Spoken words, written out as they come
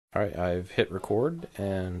All right, I've hit record,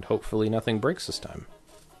 and hopefully nothing breaks this time.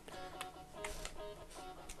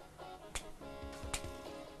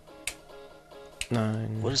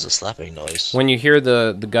 Nine. What is the slapping noise? When you hear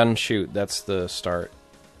the gun shoot, that's the start.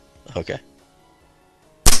 Okay.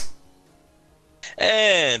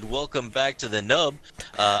 And welcome back to the Nub.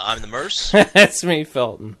 I'm the Merce. That's me,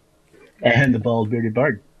 Felton. And the bald bearded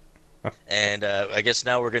bard. And I guess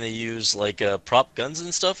now we're going to use like prop guns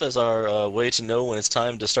and stuff as our way to know when it's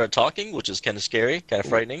time to start talking, which is kind of scary, kind of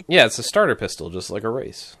frightening. Yeah, it's a starter pistol, just like a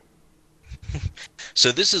race.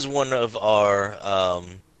 So this is one of our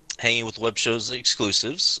Hanging with Web shows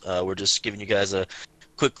exclusives. We're just giving you guys a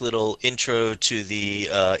quick little intro to the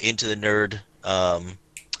Into the Nerd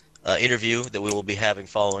interview that we will be having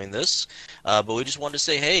following this. But we just wanted to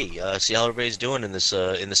say, hey, see how everybody's doing in this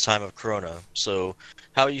time of Corona. So,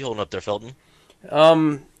 how are you holding up there, Felton?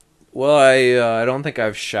 Well, I don't think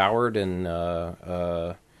I've showered in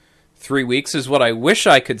 3 weeks, is what I wish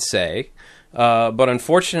I could say. But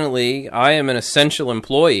unfortunately, I am an essential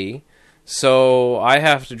employee, so I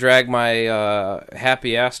have to drag my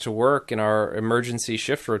happy ass to work in our emergency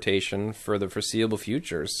shift rotation for the foreseeable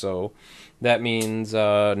future. So that means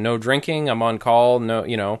no drinking. I'm on call.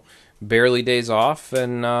 No, barely days off,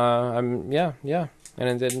 and yeah.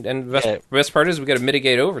 And the best part is we got to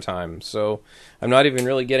mitigate overtime, so I'm not even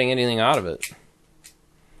really getting anything out of it.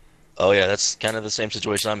 Oh yeah, that's kind of the same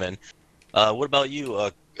situation I'm in. What about you,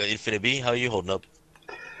 Infinity? How are you holding up?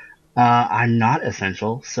 I'm not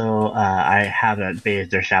essential, so I haven't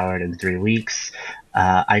bathed or showered in 3 weeks.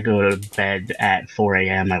 I go to bed at 4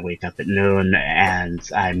 a.m., I wake up at noon, and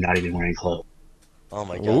I'm not even wearing clothes. Oh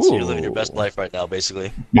my god, so you're living your best life right now,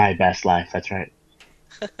 basically. My best life, that's right.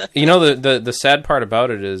 You know, the sad part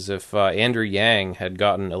about it is if Andrew Yang had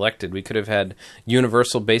gotten elected, we could have had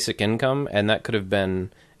universal basic income, and that could have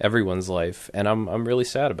been everyone's life, and I'm really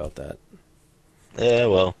sad about that. Yeah,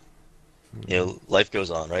 well, life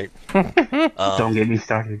goes on, right? Don't get me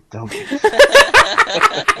started. Don't get me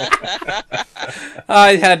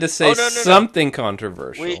I had to say no. something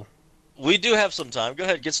controversial. We do have some time. Go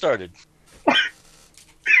ahead, get started.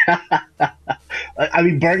 I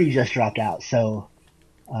mean, Bernie just dropped out, so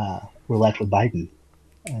we're left with Biden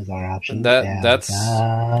as our option. That's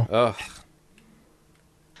ugh.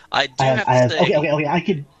 I do have to say... Okay, I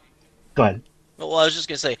could... Go ahead. Well, I was just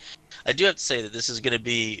going to say, I do have to say that this is going to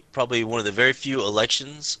be probably one of the very few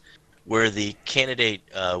elections where the candidate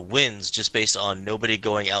wins just based on nobody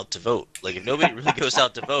going out to vote. Like, if nobody really goes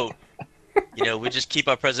out to vote, we just keep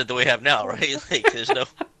our president the way we have now, right? Like, there's no...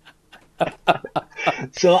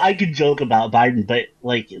 So I could joke about Biden, but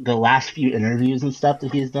like the last few interviews and stuff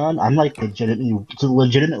that he's done, I'm like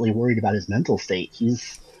legitimately worried about his mental state.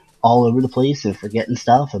 He's all over the place and forgetting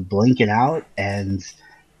stuff and blinking out, and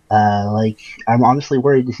I'm honestly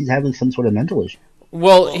worried that he's having some sort of mental issue.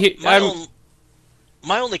 Well,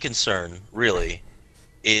 my only concern really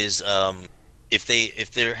is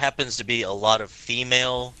if there happens to be a lot of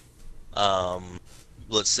female,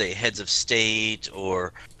 let's say heads of state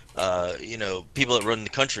or people that run the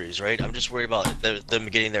countries, right? I'm just worried about them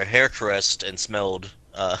getting their hair caressed and smelled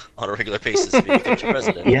on a regular basis to be the future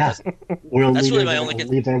president. Yeah, that's really my only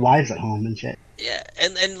leave their wives at home and shit. Yeah,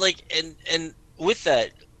 and with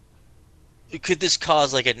that, could this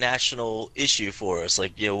cause like a national issue for us?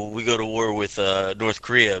 Like, we go to war with North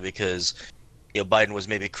Korea because Biden was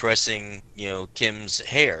maybe caressing Kim's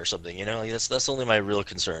hair or something. That's only my real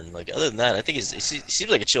concern. Like, other than that, I think he seems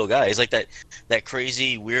like a chill guy. He's like that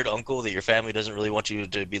crazy weird uncle that your family doesn't really want you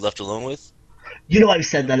to be left alone with. I've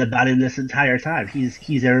said that about him this entire time.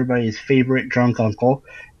 He's everybody's favorite drunk uncle,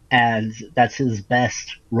 and that's his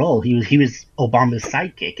best role. He was Obama's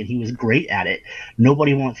sidekick, and he was great at it.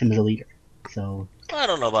 Nobody wants him as a leader. So I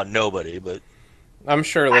don't know about nobody, but I'm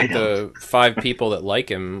sure the 5 people that like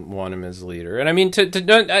him want him as leader. And I mean,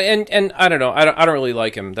 and I don't know, I don't really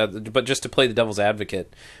like him. But just to play the devil's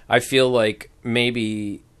advocate, I feel like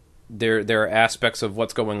maybe there are aspects of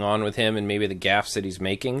what's going on with him and maybe the gaffes that he's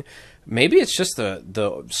making. Maybe it's just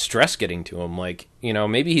the stress getting to him. Like,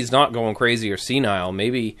 maybe he's not going crazy or senile.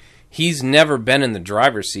 Maybe he's never been in the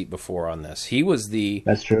driver's seat before on this. He was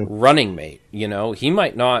That's true. running mate. He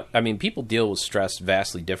might not. I mean, people deal with stress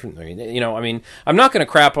vastly differently. I mean, I'm not going to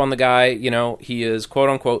crap on the guy. He is quote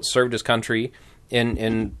unquote served his country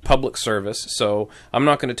in public service. So I'm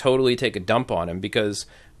not going to totally take a dump on him because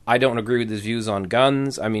I don't agree with his views on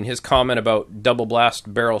guns. I mean, his comment about double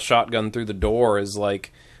blast barrel shotgun through the door is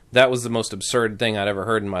like, that was the most absurd thing I'd ever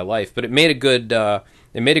heard in my life. But it made a good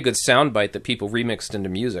soundbite that people remixed into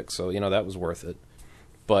music, so that was worth it.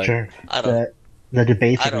 But sure, the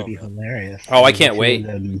debates are going to be hilarious. Oh, I can't wait.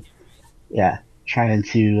 Yeah, trying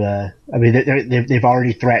to. I mean, they've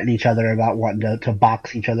already threatened each other about wanting to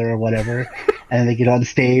box each other or whatever, and they get on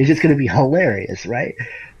stage. It's going to be hilarious, right?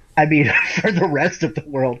 I mean, for the rest of the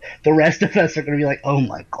world, the rest of us are going to be like, "Oh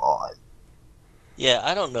my god." Yeah,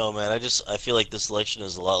 I don't know, man. I feel like this election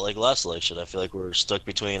is a lot like last election. I feel like we're stuck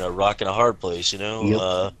between a rock and a hard place, you know?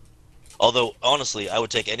 Yep. Although honestly, I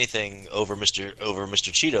would take anything over Mr.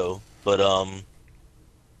 Cheeto, but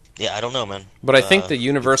yeah, I don't know, man. But I think the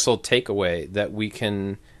universal takeaway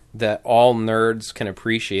that all nerds can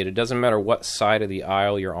appreciate, it doesn't matter what side of the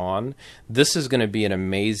aisle you're on, this is going to be an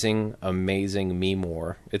amazing, amazing meme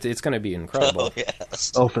war. It's going to be incredible. Oh,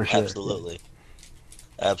 yes. Oh, for sure. Absolutely.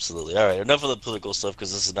 Absolutely. All right, enough of the political stuff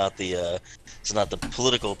because this is not the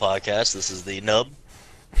political podcast. This is the Nub,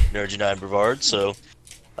 Nerd United Brevard. So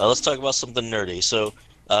let's talk about something nerdy. So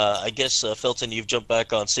I guess, Felton, you've jumped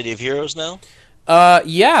back on City of Heroes now?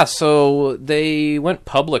 Yeah, so they went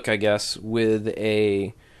public, I guess, with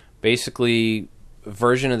a basically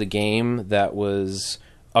version of the game that was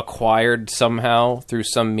acquired somehow through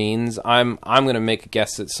some means. I'm going to make a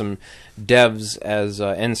guess that some devs, as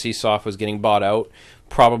NCSoft was getting bought out,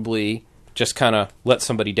 probably just kind of let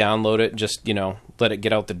somebody download it, just, let it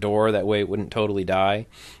get out the door. That way it wouldn't totally die.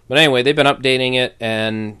 But anyway, they've been updating it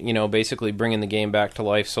and, basically bringing the game back to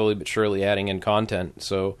life, slowly but surely adding in content.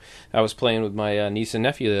 So I was playing with my niece and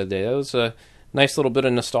nephew the other day. That was a nice little bit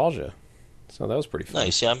of nostalgia. So that was pretty fun.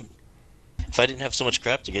 Nice, yeah. If I didn't have so much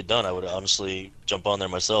crap to get done, I would honestly jump on there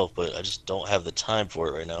myself, but I just don't have the time for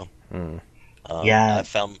it right now. Yeah.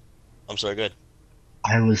 I'm sorry, go ahead.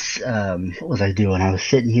 I was, what was I doing? I was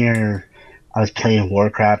sitting here, I was playing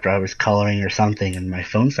Warcraft or I was coloring or something, and my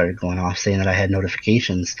phone started going off saying that I had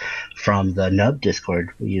notifications from the Nub Discord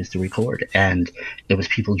we used to record, and it was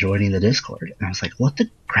people joining the Discord. And I was like, what the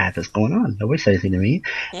crap is going on? Nobody said anything to me.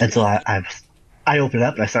 And so I opened it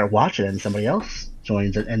up and I started watching it, and somebody else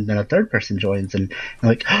joins it, and then a third person joins, and I'm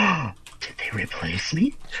like, oh, did they replace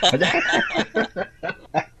me?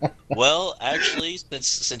 Well, actually,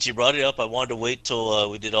 since you brought it up, I wanted to wait till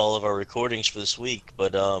we did all of our recordings for this week.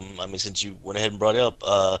 But since you went ahead and brought it up,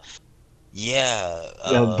 voted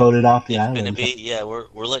off the island.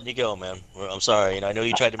 We're letting you go, man. I'm sorry. I know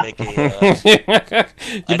you tried to make a.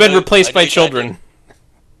 You've been replaced by children.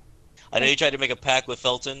 I know you tried to make a pact with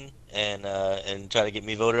Felton and try to get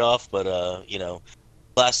me voted off, but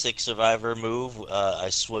classic Survivor move. I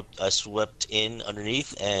swept in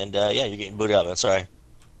underneath, and you're getting booted out, man. Sorry.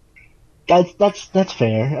 That's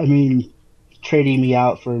fair. I mean, trading me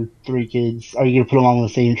out for 3 kids. Are you gonna put them all in the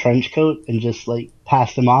same trench coat and just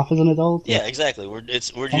pass them off as an adult? Yeah, exactly. We're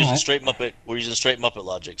using straight Muppet. We're using straight Muppet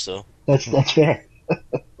logic. So that's fair.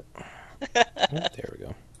 There we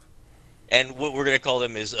go. And what we're gonna call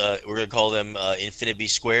them is Infinity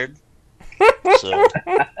Squared. So.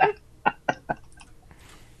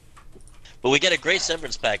 But we get a great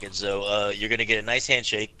severance package, though. You're going to get a nice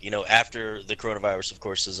handshake, after the coronavirus, of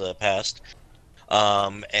course, is passed,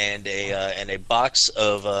 and a box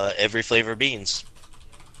of every flavor of beans.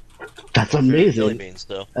 That's amazing. Jelly beans,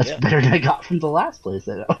 so that's better than I got from the last place.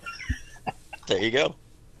 I know. There you go.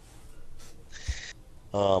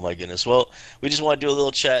 Oh my goodness. Well, we just want to do a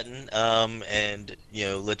little chatting, and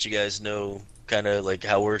let you guys know kind of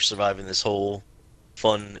how we're surviving this whole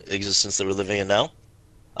fun existence that we're living in now.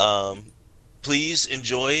 Please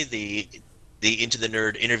enjoy the Into the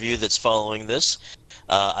Nerd interview that's following this.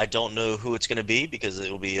 I don't know who it's going to be because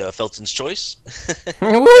it will be Felton's choice.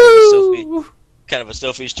 kind of a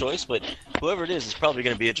Sophie's choice, but whoever it is, it's probably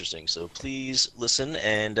going to be interesting. So please listen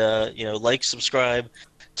and like, subscribe,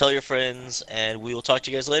 tell your friends, and we will talk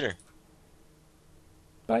to you guys later.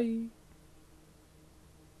 Bye.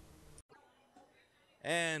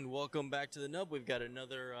 And welcome back to the Nub. We've got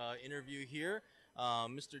another interview here.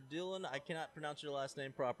 Mr. Dylan, I cannot pronounce your last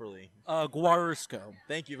name properly. Guarisco.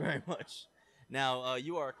 Thank you very much. Now,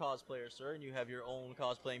 you are a cosplayer, sir, and you have your own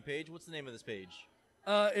cosplaying page. What's the name of this page?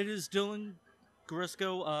 It is Dylan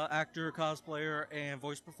Guarisco, actor, cosplayer, and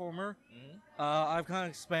voice performer. Mm-hmm. I've kind of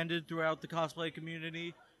expanded throughout the cosplay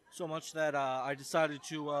community so much that I decided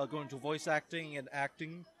to go into voice acting and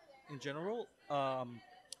acting in general.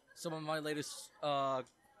 Some of my latest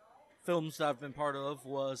films that I've been part of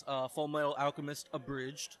was Full Metal Alchemist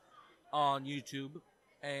Abridged on YouTube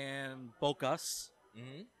and Bocas.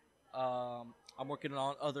 Mm-hmm. I'm working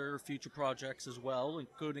on other future projects as well,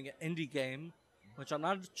 including an indie game, which I'm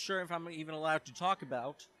not sure if I'm even allowed to talk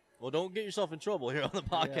about. Well, don't get yourself in trouble here on the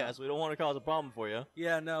podcast. Yeah. We don't want to cause a problem for you.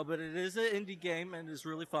 Yeah, no, but it is an indie game and it's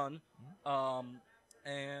really fun.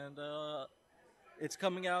 And it's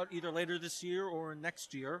coming out either later this year or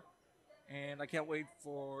next year. And I can't wait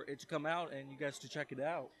for it to come out and you guys to check it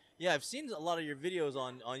out. Yeah, I've seen a lot of your videos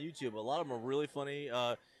on YouTube. A lot of them are really funny.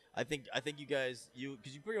 I think you guys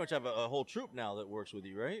because you pretty much have a whole troupe now that works with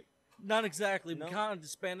you, right? Not exactly. No? We kind of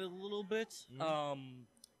disbanded a little bit. Mhm.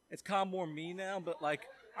 It's kind of more me now, but like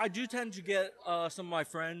I do tend to get some of my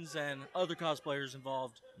friends and other cosplayers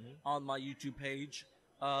involved on my YouTube page.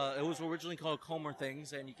 It was originally called Comer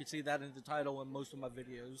Things, and you can see that in the title in most of my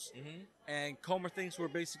videos. Mhm. And Comer Things were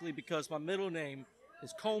basically because my middle name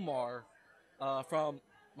is Komar from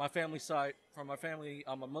my family side, from my family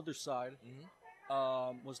on my mother's side,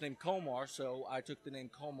 was named Komar, so I took the name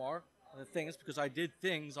Komar. And the thing is, because I did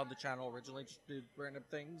things on the channel originally, just did random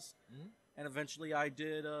things, and eventually I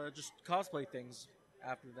did just cosplay things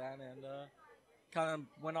after that, and kind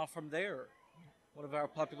of went off from there. One of our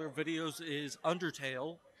popular videos is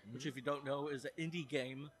Undertale, which, if you don't know, is an indie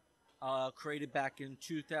game created back in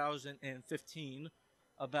 2015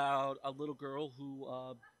 about a little girl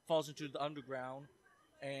who falls into the underground,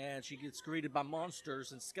 and she gets greeted by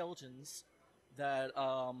monsters and skeletons that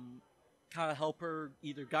kind of help her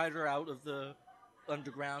either guide her out of the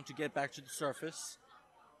underground to get back to the surface,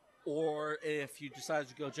 or if you decide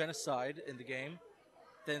to go genocide in the game,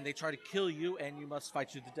 then they try to kill you and you must fight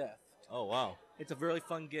to the death. Oh wow. It's a really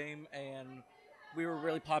fun game, and we were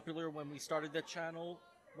really popular when we started that channel,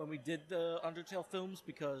 when we did the Undertale films,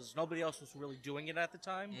 because nobody else was really doing it at the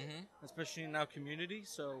time, especially in our community.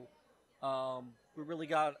 So we really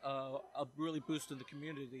got a really boost in the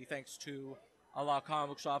community thanks to a lot of comic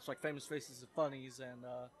book shops like Famous Faces and Funnies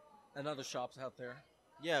and other shops out there.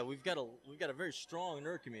 Yeah, we've got a very strong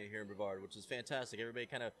nerd community here in Brevard, which is fantastic. Everybody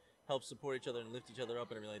kind of helps support each other and lift each other up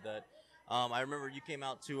and everything like that. I remember you came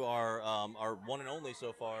out to our one and only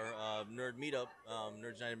so far nerd meetup,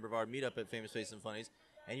 Nerds United in Brevard meetup at Famous Faces and Funnies,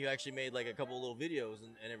 and you actually made like a couple of little videos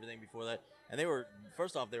and everything before that. And they were,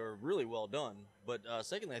 first off, they were really well done, but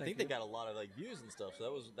secondly, I think they got a lot of like views and stuff.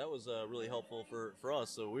 So that was really helpful for us.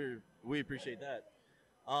 So we appreciate that.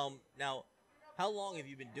 Now, how long have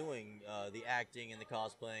you been doing the acting and the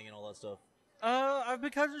cosplaying and all that stuff? I've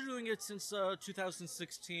been kind of doing it since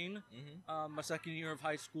 2016, my second year of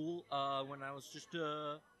high school, when I was just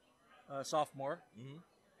a sophomore.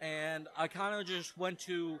 And I kind of just went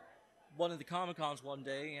to one of the Comic-Cons one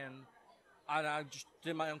day, and I just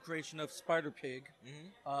did my own creation of Spider-Pig,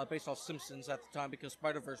 based off Simpsons at the time, because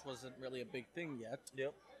Spider-Verse wasn't really a big thing yet.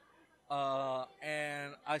 Yep.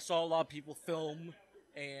 And I saw a lot of people film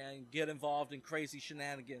and get involved in crazy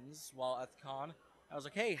shenanigans while at the con. I was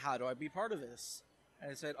like, hey, how do I be part of this?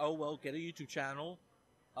 And I said, oh, well, get a YouTube channel,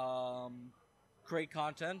 create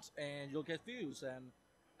content, and you'll get views. And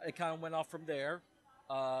it kind of went off from there,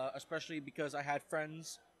 especially because I had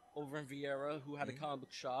friends over in Vieira who had a comic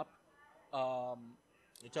book shop.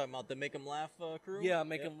 You're talking about the Make 'em Laugh crew? Yeah,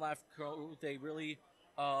 Make 'em Laugh crew. They really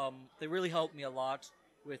helped me a lot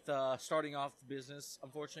with starting off the business.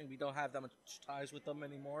 Unfortunately, we don't have that much ties with them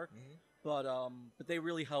anymore. But they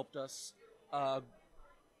really helped us.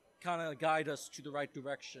 Kind of guide us to the right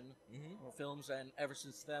direction for films, and ever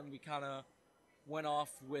since then we kind of went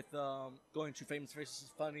off with going to Famous Faces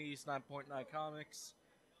and Funnies, 9.9 Comics,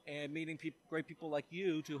 and meeting great people like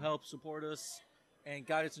you to help support us and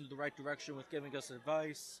guide us into the right direction with giving us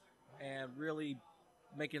advice and really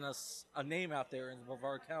making us a name out there in the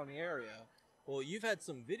Brevard County area. Well, you've had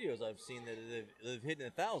some videos I've seen that have hit in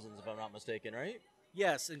the thousands, if I'm not mistaken, right?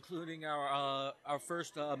 Yes, including our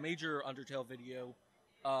first major Undertale video.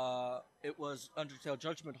 It was Undertale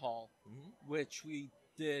Judgment Hall, which we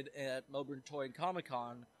did at Melbourne Toy and Comic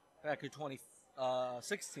Con back in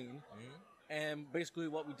 2016. And basically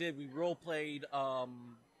what we did, we role played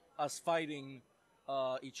us fighting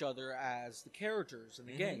each other as the characters in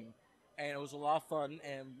the game. And it was a lot of fun,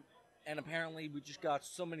 and apparently we just got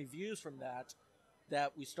so many views from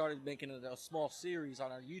that we started making it a small series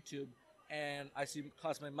on our YouTube. And I see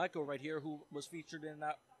Cosplay Michael right here, who was featured in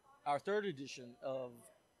our third edition of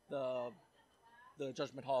the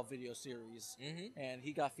Judgment Hall video series. And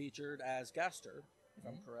he got featured as Gaster, if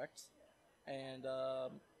I'm correct. And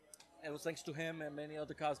it was thanks to him and many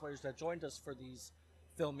other cosplayers that joined us for these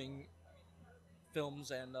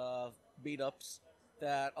films and beat-ups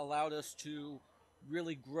that allowed us to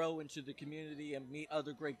really grow into the community and meet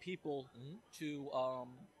other great people to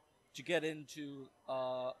get into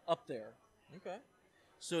up there. Okay.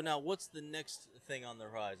 So now, what's the next thing on the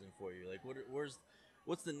horizon for you? Like,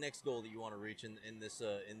 what's the next goal that you want to reach in this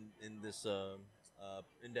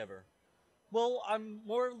endeavor? Well, I'm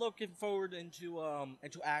more looking forward into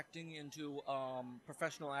acting, into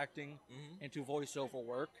professional acting, into voiceover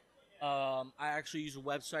work. I actually use a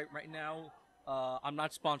website right now. I'm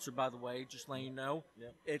not sponsored, by the way, just letting you know.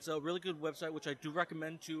 It's a really good website, which I do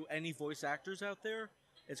recommend to any voice actors out there.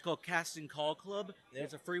 It's called Casting Call Club. Yep.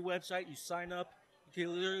 It's a free website. You sign up. You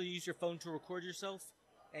can literally use your phone to record yourself,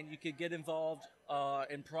 and you can get involved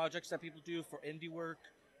in projects that people do for indie work,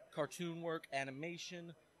 cartoon work,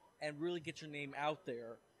 animation, and really get your name out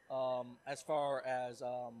there as far as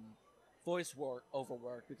voice work over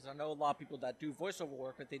work, because I know a lot of people that do voiceover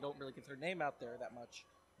work, but they don't really get their name out there that much.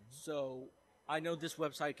 So I know this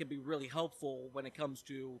website can be really helpful when it comes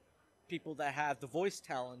to people that have the voice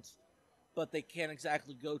talent, but they can't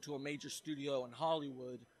exactly go to a major studio in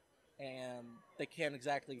Hollywood, and they can't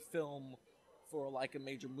exactly film for like a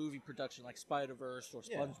major movie production like Spider-Verse or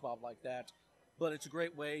SpongeBob like that. But it's a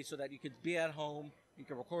great way so that you could be at home, you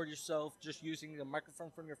can record yourself just using the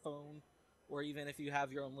microphone from your phone, or even if you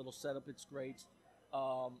have your own little setup, it's great.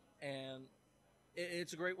 And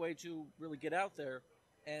it's a great way to really get out there,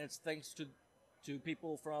 and it's thanks to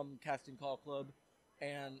people from Casting Call Club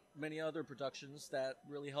and many other productions that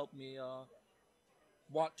really helped me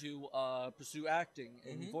want to pursue acting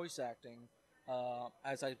and voice acting.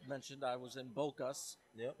 As I mentioned, I was in Bocas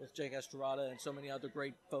with Jake Estrada and so many other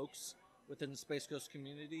great folks within the Space Coast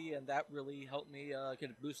community, and that really helped me get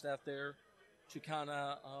a boost out there to kind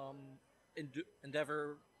of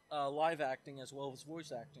endeavor live acting as well as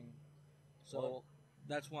voice acting. So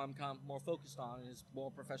that's what I'm kind of more focused on, is more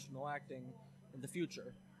professional acting in the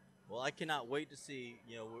future. Well, I cannot wait to see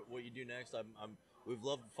what you do next. We've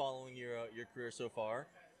loved following your career so far.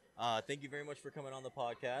 Thank you very much for coming on the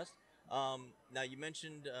podcast. Now you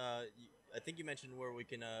mentioned I think you mentioned where we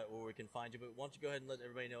can find you, but why don't you go ahead and let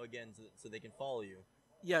everybody know again so they can follow you.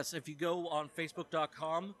 Yes, if you go on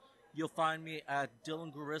Facebook.com, you'll find me at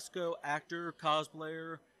Dylan Guarisco, actor,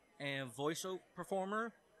 cosplayer, and voiceover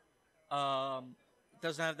performer. It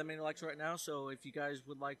doesn't have that many likes right now, so if you guys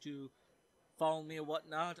would like to follow me and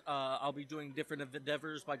whatnot, I'll be doing different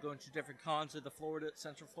endeavors by going to different cons in the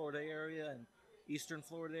Central Florida area and Eastern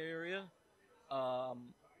Florida area.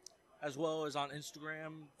 As well as on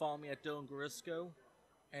Instagram, follow me at Dylan Guarisco,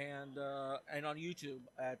 and on YouTube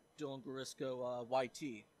at Dylan Guarisco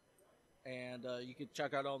YT. And you can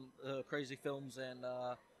check out all the crazy films and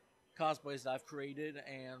cosplays that I've created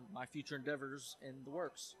and my future endeavors in the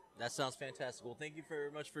works. That sounds fantastic. Well, thank you very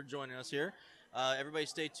much for joining us here. Everybody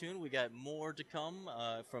stay tuned. We got more to come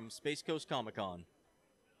from Space Coast Comic Con.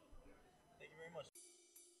 Thank you very much.